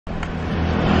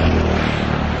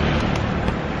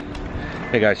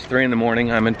Hey guys, 3 in the morning.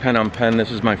 I'm in Phenom Penh.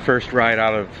 This is my first ride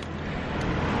out of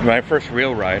my first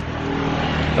real ride.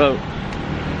 Oh,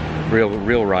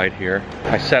 real ride here.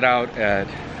 I set out at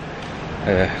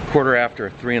quarter after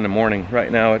 3 in the morning. Right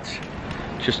now it's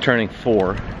just turning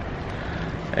 4,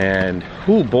 and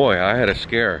oh boy, I had a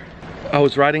scare. I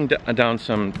was riding down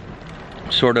some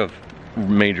sort of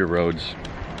major roads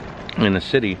in the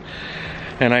city,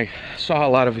 and I saw a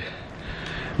lot of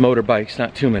motorbikes.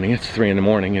 Not too many. It's 3 in the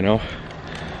morning, you know.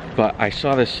 But I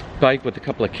saw this bike with a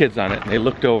couple of kids on it, and they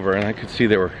looked over and I could see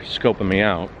they were scoping me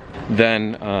out.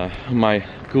 Then my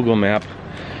Google map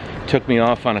took me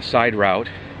off on a side route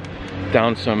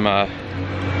down some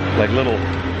like little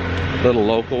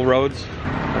local roads,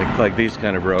 like these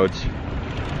kind of roads.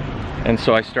 And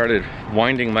so I started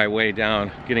winding my way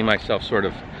down, getting myself sort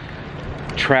of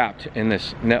trapped in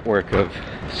this network of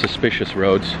suspicious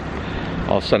roads.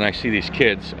 All of a sudden I see these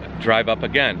kids drive up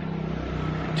again.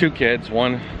 2 kids,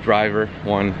 1 driver,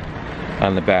 1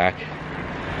 on the back,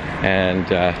 and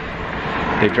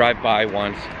they drive by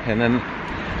once, and then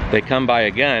they come by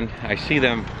again. I see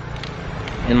them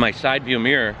in my side view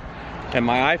mirror, and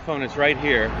my iPhone is right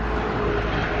here,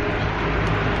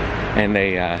 and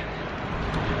they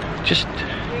just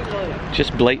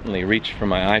blatantly reached for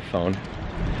my iPhone,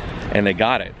 and they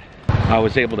got it. I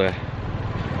was able to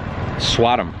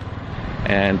swat them,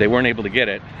 and they weren't able to get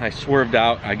it. I swerved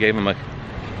out. I gave them a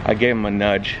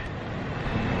nudge,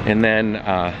 and then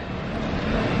I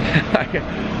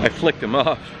flicked them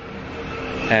off,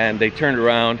 and they turned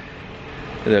around.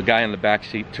 The guy in the back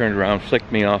seat turned around,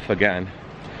 flicked me off again,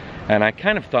 and I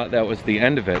kind of thought that was the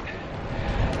end of it,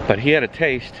 but he had a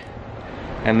taste,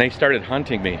 and they started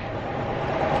hunting me.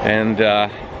 And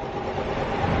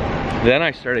then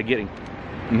I started getting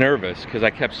nervous because I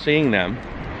kept seeing them,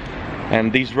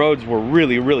 and these roads were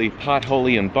really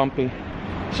potholy and bumpy,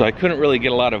 so I couldn't really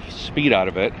get a lot of speed out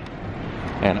of it,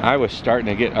 and I was starting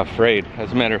to get afraid.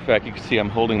 As a matter of fact, you can see I'm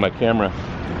holding my camera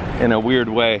in a weird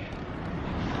way.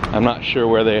 I'm not sure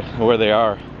where they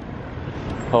are.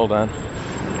 Hold on.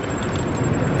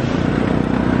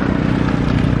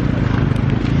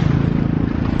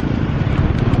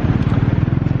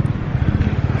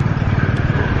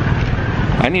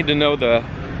 I need to know the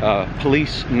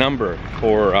police number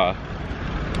for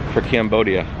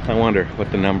Cambodia. I wonder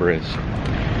what the number is.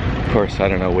 Of course, I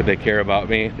don't know. Would they care about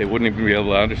me? They wouldn't even be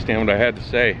able to understand what I had to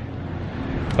say.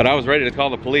 But I was ready to call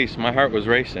the police. My heart was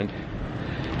racing.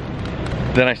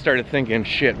 Then I started thinking,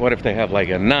 shit, what if they have like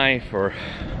a knife? Or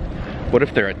what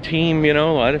if they're a team, you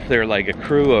know? What if they're like a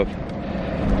crew of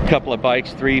a couple of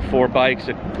bikes, 3, 4 bikes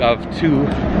of 2?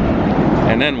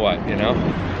 And then what, you know?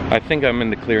 I think I'm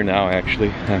in the clear now, actually.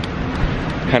 I'm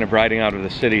kind of riding out of the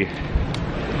city.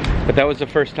 But that was the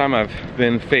first time I've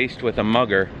been faced with a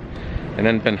mugger and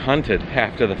then been hunted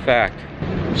after the fact.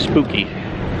 Spooky.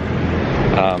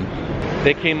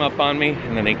 They came up on me,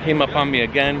 and then they came up on me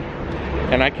again,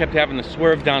 and I kept having to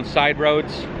swerve down side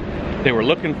roads. They were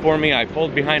looking for me. I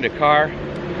pulled behind a car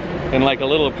in like a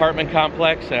little apartment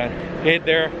complex, and I hid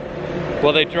there.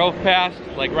 Well, they drove past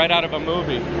like right out of a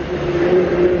movie,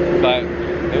 but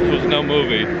this was no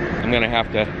movie. I'm gonna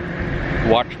have to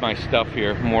watch my stuff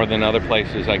here more than other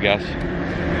places, I guess.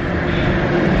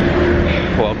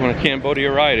 Welcome to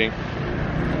Cambodia riding.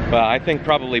 But I think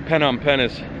probably Phenom Penh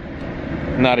is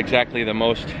not exactly the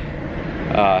most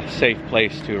safe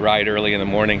place to ride early in the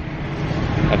morning.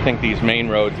 I think these main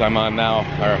roads I'm on now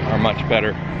are much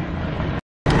better.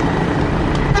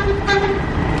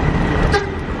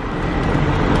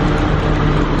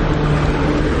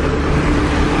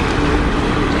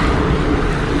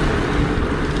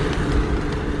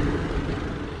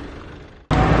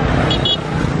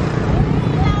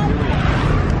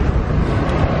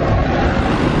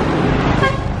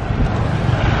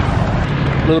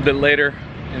 A little bit later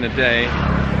in the day,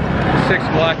 6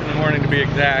 o'clock in the morning to be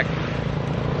exact.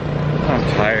 I'm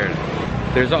tired.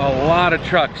 There's a lot of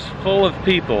trucks full of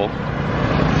people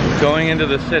going into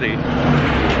the city.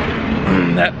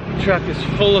 That truck is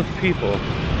full of people,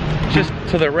 just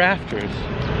to the rafters,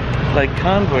 like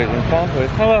convoys and convoys.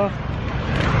 Hello.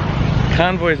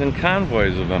 Convoys and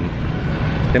convoys of them.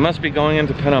 They must be going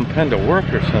into Phenom Penh to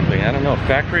work or something. I don't know,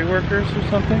 factory workers or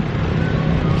something?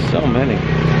 So many.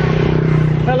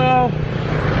 Hello!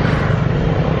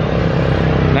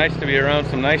 Nice to be around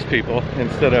some nice people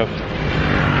instead of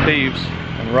thieves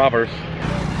and robbers.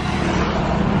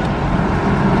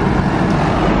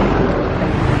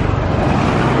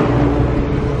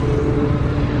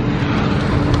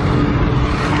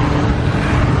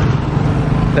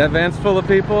 That van's full of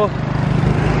people.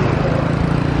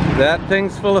 That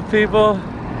thing's full of people.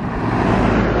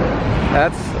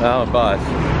 That's, oh, a bus.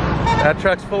 That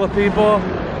truck's full of people.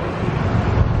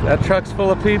 That truck's full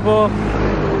of people.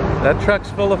 That truck's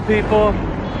full of people.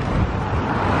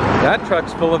 That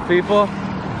truck's full of people.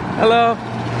 Hello.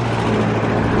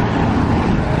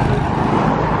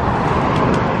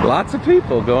 Lots of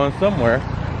people going somewhere.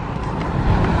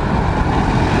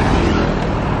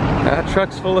 That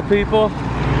truck's full of people.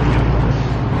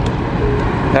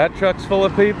 That truck's full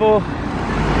of people.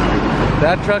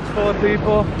 That truck's full of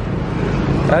people.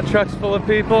 That truck's full of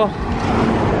people.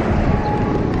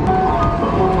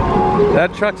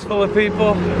 That truck's full of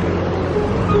people.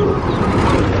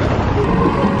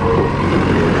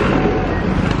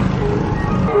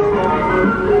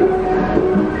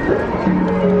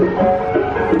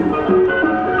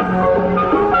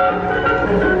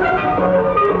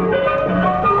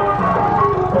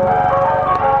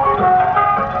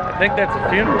 I think that's a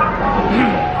funeral.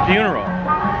 Funeral.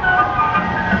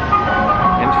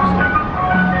 Interesting.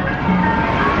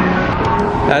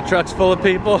 That truck's full of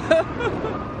people.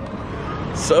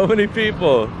 So many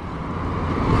people.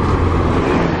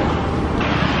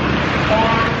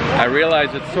 I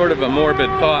realize it's sort of a morbid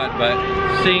thought, but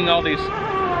seeing all these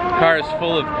cars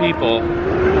full of people,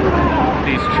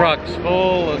 these trucks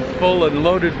full and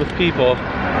loaded with people,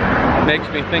 makes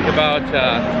me think about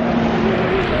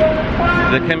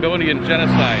the Cambodian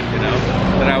genocide, you know,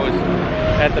 that I was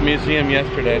at the museum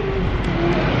yesterday.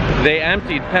 They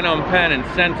emptied Phenom Penh and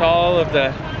sent all of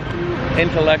the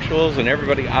intellectuals and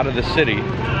everybody out of the city.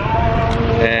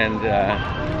 And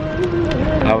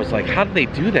I was like, how did they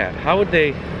do that? How would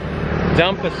they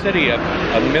dump a city of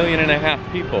 1.5 million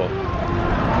people?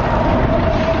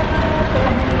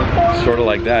 Sort of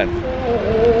like that.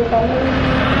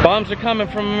 Bombs are coming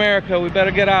from America. We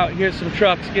better get out. Here's some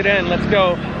trucks. Get in. Let's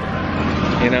go.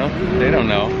 You know, they don't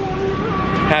know.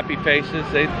 Happy faces.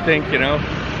 They think, you know,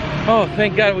 oh,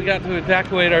 thank God we got to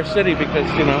evacuate our city because,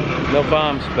 you know, no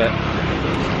bombs. But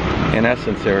in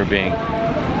essence, they were being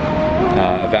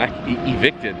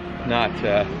evicted, not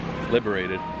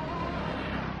liberated.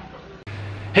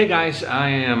 Hey guys, I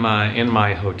am in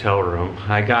my hotel room.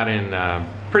 I got in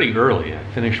pretty early. I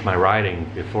finished my riding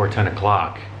before 10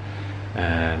 o'clock.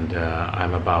 And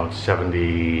I'm about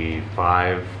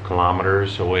 75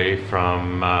 kilometers away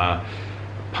from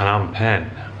Phenom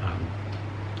Penh,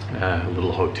 a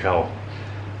little hotel.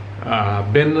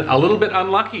 Been a little bit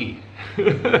unlucky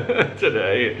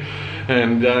today,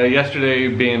 and yesterday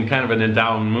being kind of in a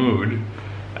down mood.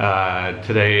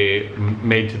 Today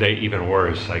made today even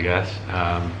worse, I guess.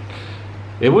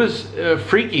 It was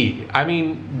freaky. I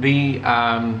mean,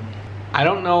 I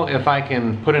don't know if I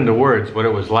can put into words what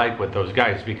it was like with those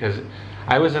guys, because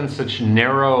I was in such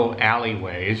narrow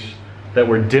alleyways that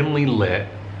were dimly lit.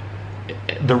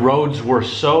 The roads were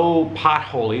so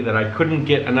potholy that I couldn't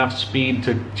get enough speed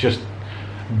to just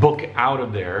book out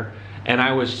of there, and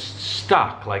I was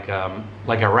stuck like a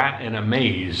rat in a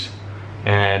maze,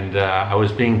 and I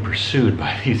was being pursued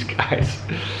by these guys.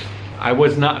 I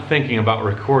was not thinking about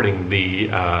recording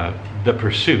the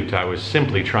pursuit. I was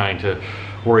simply trying to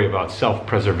worry about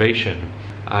self-preservation.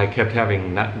 I kept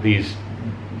having these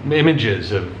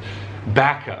images of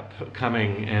backup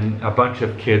coming and a bunch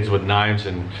of kids with knives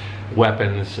and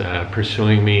weapons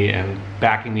pursuing me and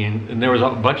backing me in. And there was a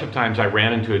bunch of times I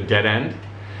ran into a dead end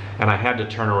and I had to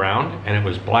turn around, and it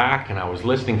was black, and I was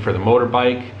listening for the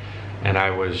motorbike, and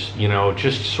I was, you know,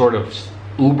 just sort of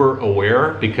uber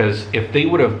aware, because if they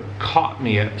would have caught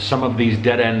me at some of these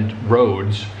dead end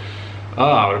roads,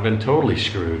 I would have been totally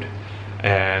screwed.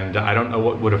 And I don't know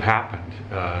what would have happened.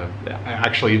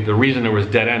 Actually, the reason there was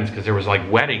dead ends because there was like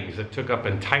weddings that took up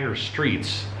entire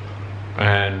streets,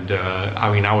 and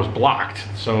I mean, I was blocked.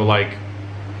 So like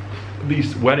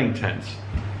these wedding tents,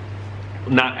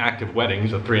 not active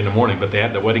weddings at 3 in the morning, but they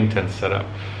had the wedding tents set up,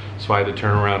 so I had to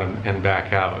turn around and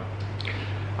back out.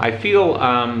 I feel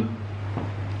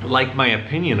like my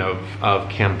opinion of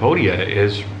Cambodia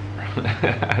is,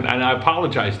 and I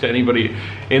apologize to anybody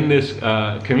in this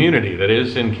community that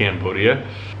is in Cambodia.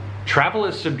 Travel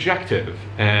is subjective,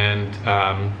 and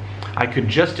I could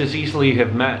just as easily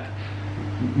have met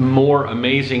more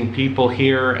amazing people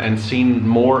here and seen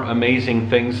more amazing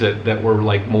things that were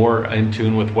like more in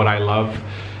tune with what I love,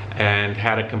 and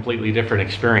had a completely different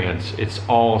experience. It's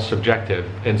all subjective,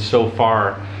 and so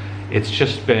far it's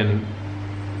just been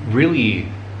really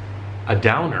a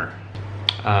downer.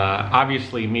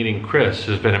 Obviously meeting Chris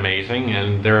has been amazing,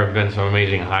 and there have been some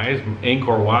amazing highs.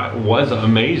 Angkor Wat was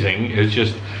amazing. It's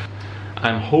just,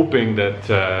 I'm hoping that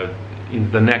in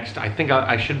the next, I think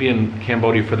I should be in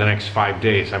Cambodia for the next 5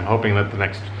 days. I'm hoping that the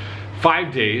next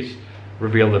 5 days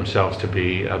reveal themselves to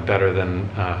be better than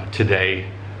today,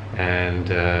 and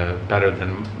better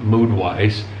than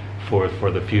mood-wise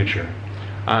for the future.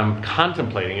 I'm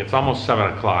contemplating, it's almost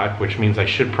 7 o'clock, which means I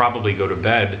should probably go to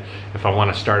bed if I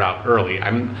want to start out early.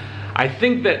 I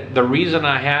think that the reason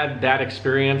I had that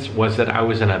experience was that I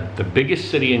was in the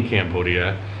biggest city in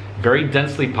Cambodia, very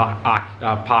densely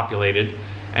populated,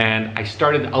 and I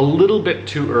started a little bit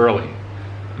too early.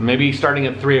 Maybe starting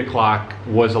at 3 o'clock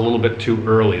was a little bit too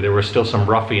early. There were still some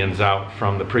ruffians out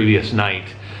from the previous night,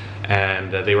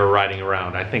 and they were riding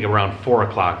around. I think around 4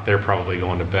 o'clock they're probably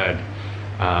going to bed.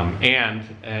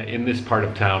 In this part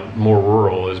of town, more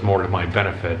rural is more to my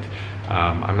benefit.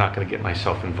 I'm not going to get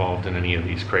myself involved in any of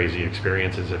these crazy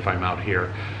experiences if I'm out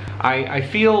here. I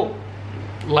feel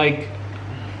like,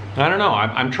 I don't know,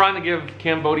 I'm trying to give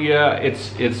Cambodia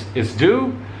its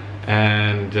due,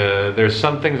 and there's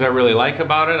some things I really like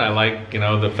about it. I like, you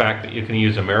know, the fact that you can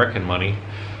use American money,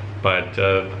 but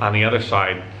on the other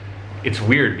side, it's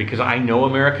weird because I know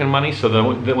American money,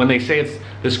 so when they say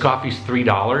this coffee's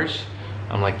 $3,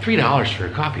 I'm like, $3 for a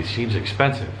coffee seems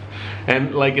expensive.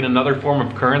 And like in another form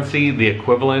of currency, the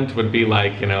equivalent would be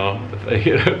like, you know,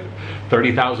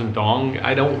 30,000 dong.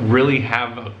 I don't really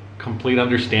have a complete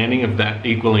understanding of that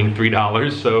equaling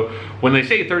 $3. So when they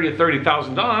say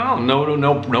 30,000 dong,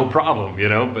 no problem, you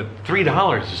know. But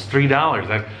 $3 is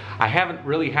 $3. I haven't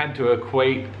really had to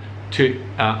equate to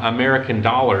American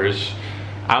dollars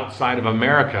outside of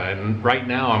America, and right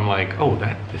now I'm like, oh,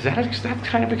 that's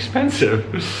kind of expensive.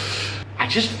 I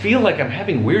just feel like I'm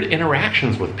having weird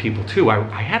interactions with people too.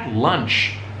 I had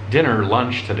lunch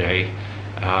today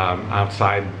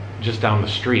outside, just down the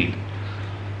street,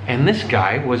 and this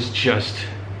guy was just,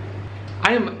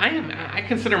 I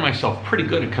consider myself pretty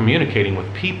good at communicating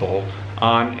with people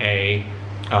on a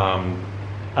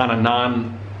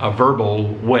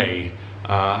non-verbal way.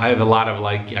 I have a lot of,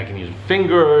 like, I can use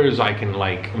fingers, I can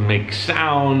like make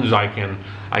sounds, I can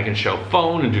show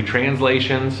phone and do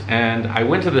translations. And I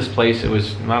went to this place, it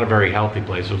was not a very healthy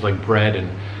place. It was like bread and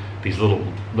these little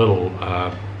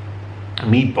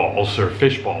meatballs or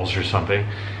fish balls or something,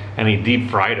 and he deep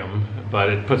fried them, but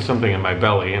it put something in my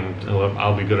belly, and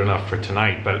I'll be good enough for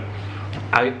tonight. But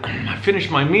I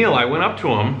finished my meal, I went up to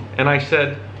him and I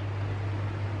said,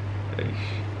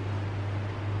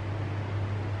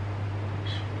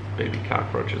 baby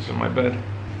cockroaches in my bed.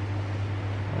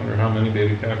 I wonder how many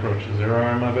baby cockroaches there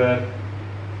are in my bed.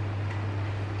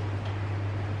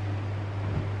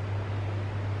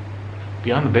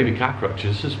 Beyond the baby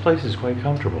cockroaches, this place is quite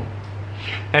comfortable.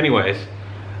 Anyways,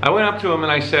 I went up to him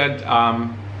and I said,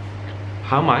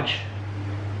 how much?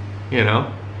 You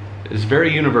know, it's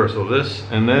very universal. This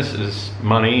and this is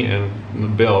money and the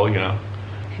bill, you know.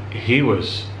 He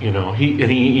was, you know,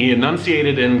 he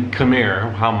enunciated in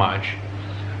Khmer, how much?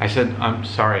 I said, I'm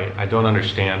sorry, I don't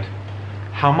understand.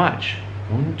 How much?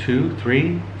 1, 2,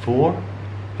 3, 4,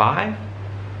 5?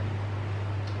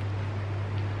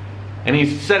 And he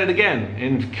said it again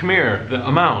in Khmer, the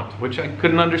amount, which I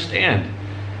couldn't understand.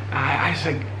 I was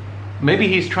like, maybe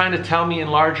he's trying to tell me in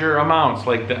larger amounts.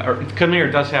 Like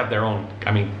Khmer does have their own,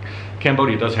 I mean,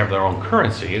 Cambodia does have their own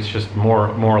currency. It's just more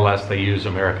or less they use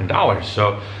American dollars.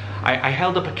 So I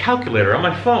held up a calculator on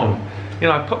my phone. You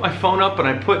know, I put my phone up and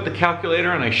I put the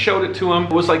calculator and I showed it to him.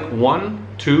 It was like 1,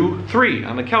 2, 3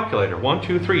 on the calculator. 1,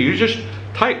 2, 3. You just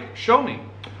type, show me.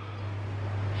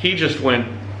 He just went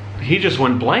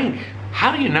blank.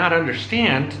 How do you not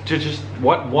understand just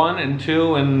what 1 and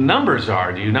 2 and numbers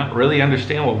are? Do you not really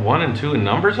understand what 1 and 2 and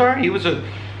numbers are? He was a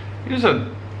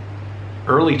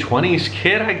early 20s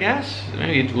kid, I guess,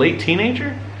 maybe late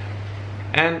teenager.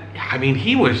 And I mean,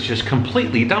 he was just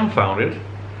completely dumbfounded.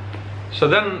 So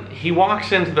then he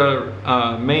walks into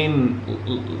the main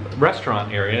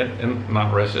restaurant area, and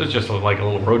not restaurant, it was just like a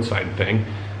little roadside thing.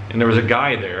 And there was a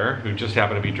guy there who just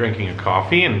happened to be drinking a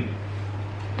coffee, and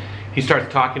he starts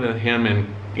talking to him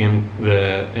in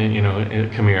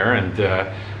Khmer, and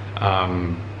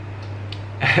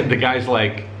the guy's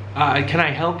like, "Can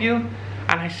I help you?"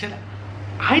 And I said,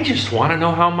 "I just want to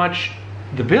know how much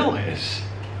the bill is."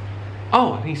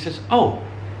 Oh, and he says, "Oh,"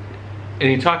 and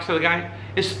he talks to the guy.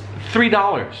 It's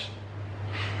 $3.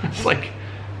 It's like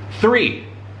 3.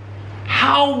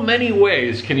 How many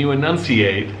ways can you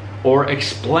enunciate or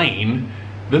explain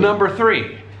the number 3?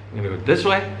 You can do it this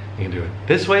way, you can do it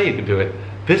this way, you can do it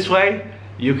this way.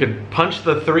 You could punch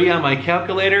the 3 on my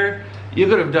calculator. You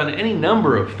could have done any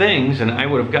number of things and I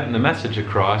would have gotten the message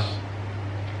across.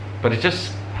 But it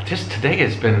just today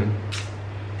has been,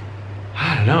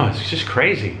 I don't know, it's just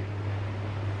crazy.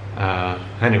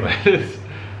 Anyway, it's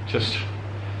just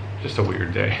a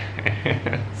weird day.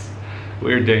 It's a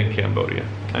weird day in Cambodia.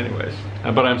 Anyways,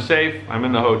 but I'm safe. I'm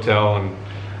in the hotel, and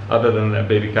other than that,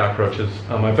 baby cockroaches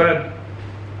on my bed,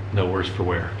 no worse for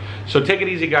wear. So take it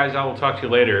easy, guys. I will talk to you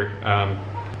later.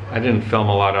 I didn't film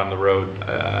a lot on the road.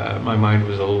 My mind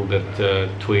was a little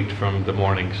bit tweaked from the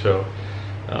morning, so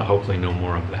hopefully no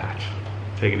more of that.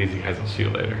 Take it easy, guys. I'll see you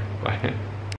later. Bye.